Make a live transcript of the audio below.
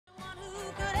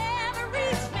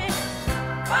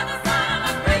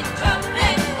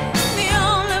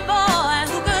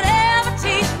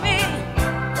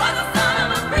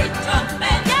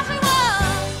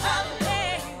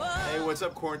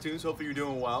Quarantunes. Hopefully you're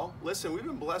doing well. Listen, we've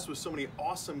been blessed with so many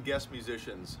awesome guest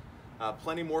musicians.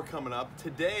 Plenty more coming up.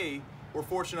 Today, we're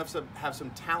fortunate enough to have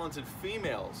some talented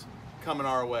females coming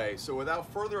our way. So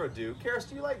without further ado, Karis,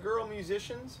 do you like girl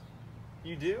musicians?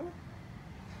 You do?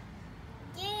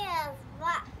 Yeah,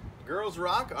 rock. Girls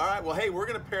rock? All right, well, hey, we're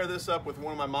going to pair this up with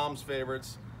one of my mom's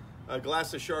favorites, a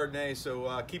glass of Chardonnay.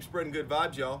 So keep spreading good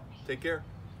vibes, y'all. Take care.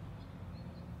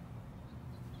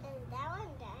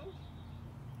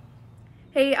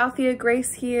 Hey, Althea,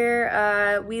 Grace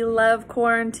here. We love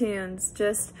Quarantunes.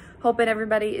 Just hoping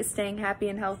everybody is staying happy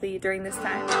and healthy during this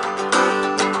time.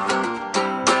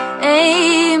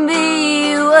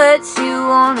 Amy, what you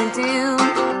wanna do?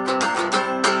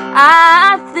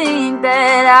 I think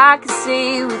that I could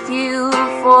stay with you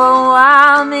for a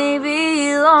while,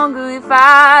 maybe longer if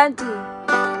I do.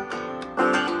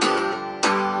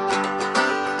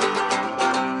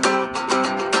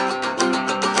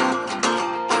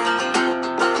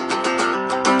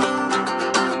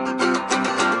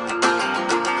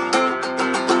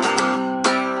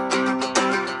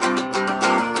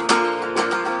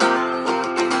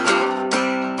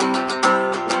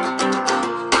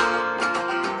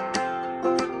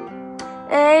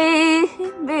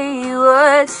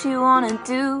 What you wanna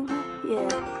do, yeah.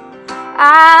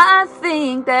 I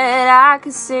think that I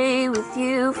could stay with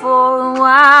you for a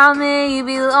while,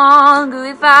 maybe longer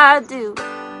if I do.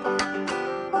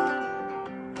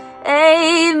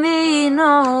 Amy,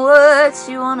 know what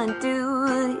you wanna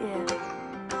do, yeah.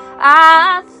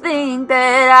 I think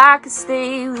that I could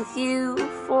stay with you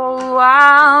for a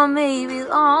while, maybe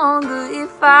longer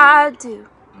if I do.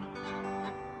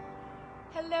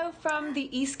 Hello from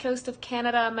the east coast of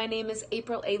Canada. My name is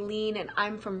Apryll Aileen and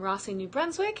I'm from Rosslyn, New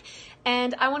Brunswick.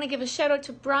 And I want to give a shout out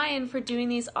to Brian for doing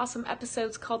these awesome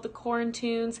episodes called the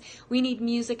Quarantunes. We need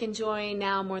music and joy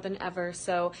now more than ever.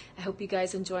 So I hope you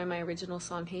guys enjoy my original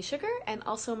song, Hey Sugar, and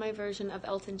also my version of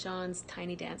Elton John's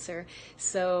Tiny Dancer.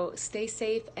 So stay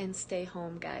safe and stay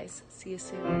home, guys. See you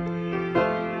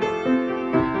soon.